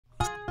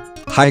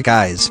Hi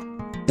guys.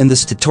 In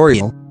this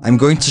tutorial, I'm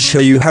going to show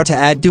you how to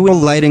add dual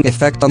lighting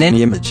effect on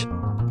any image.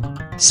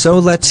 So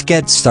let's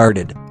get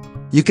started.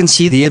 You can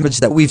see the image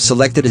that we've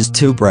selected is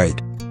too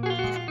bright.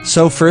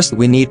 So first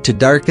we need to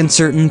darken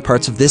certain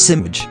parts of this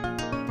image.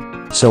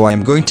 So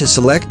I'm going to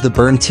select the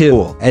burn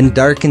tool and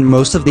darken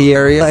most of the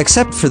area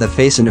except for the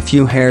face and a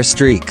few hair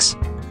streaks.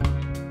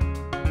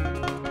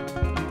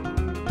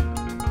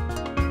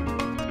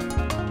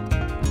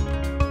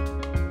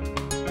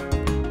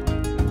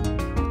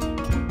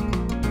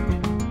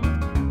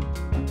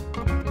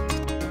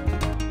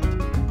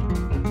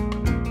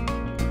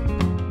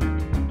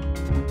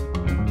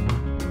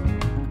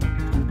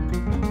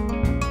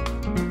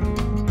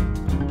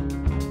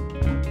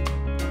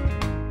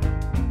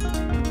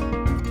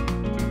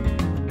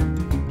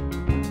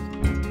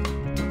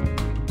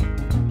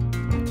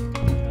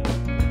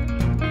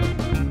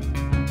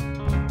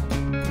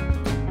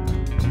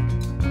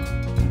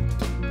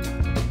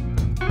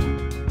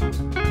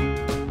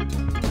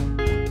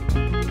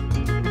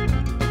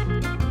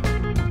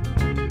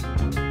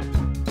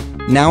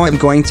 Now I'm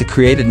going to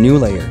create a new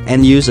layer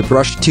and use a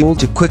brush tool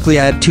to quickly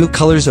add two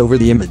colors over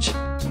the image.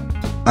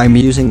 I'm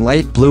using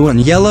light blue and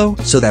yellow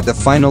so that the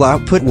final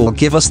output will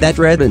give us that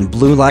red and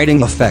blue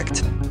lighting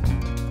effect.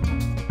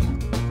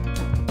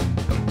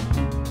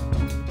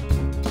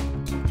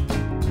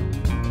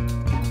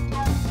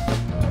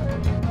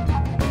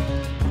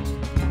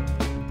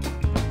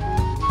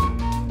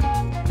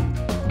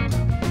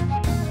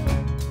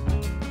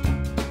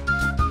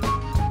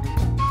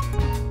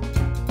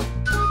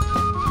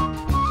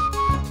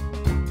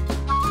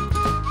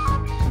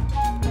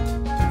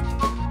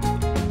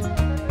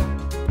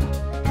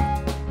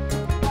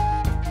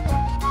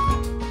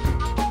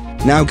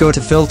 Now go to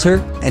Filter,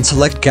 and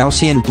select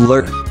Gaussian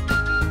Blur.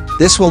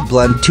 This will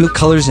blend two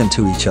colors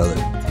into each other.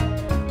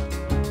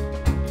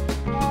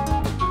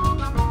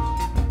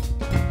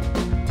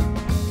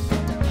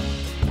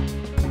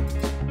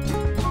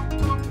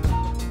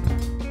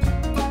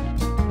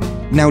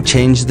 Now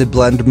change the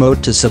blend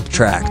mode to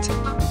Subtract,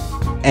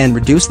 and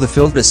reduce the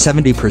fill to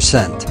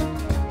 70%.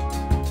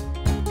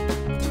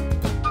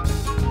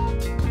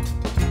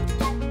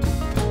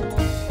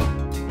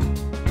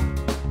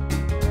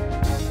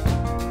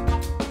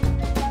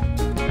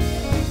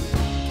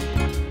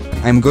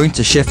 I'm going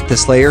to shift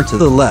this layer to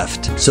the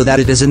left so that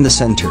it is in the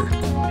center.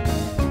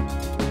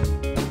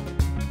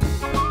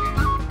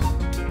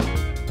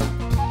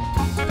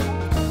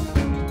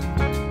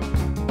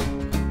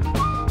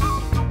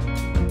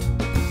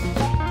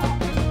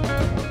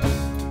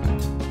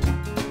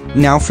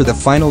 Now for the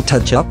final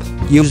touch-up,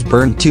 use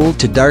Burn tool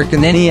to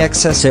darken any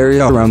excess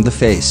area around the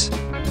face.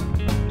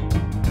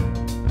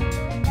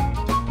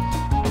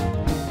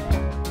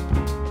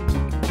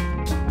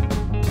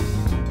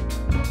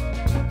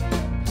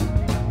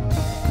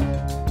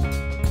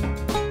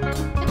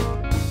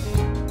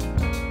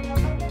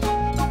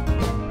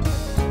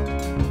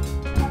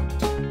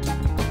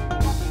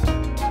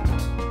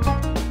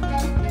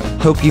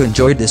 Hope you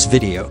enjoyed this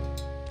video.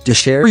 Do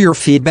share your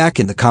feedback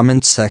in the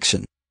comments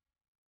section.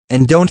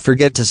 And don't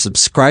forget to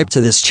subscribe to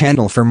this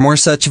channel for more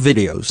such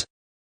videos.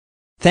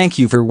 Thank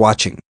you for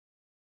watching.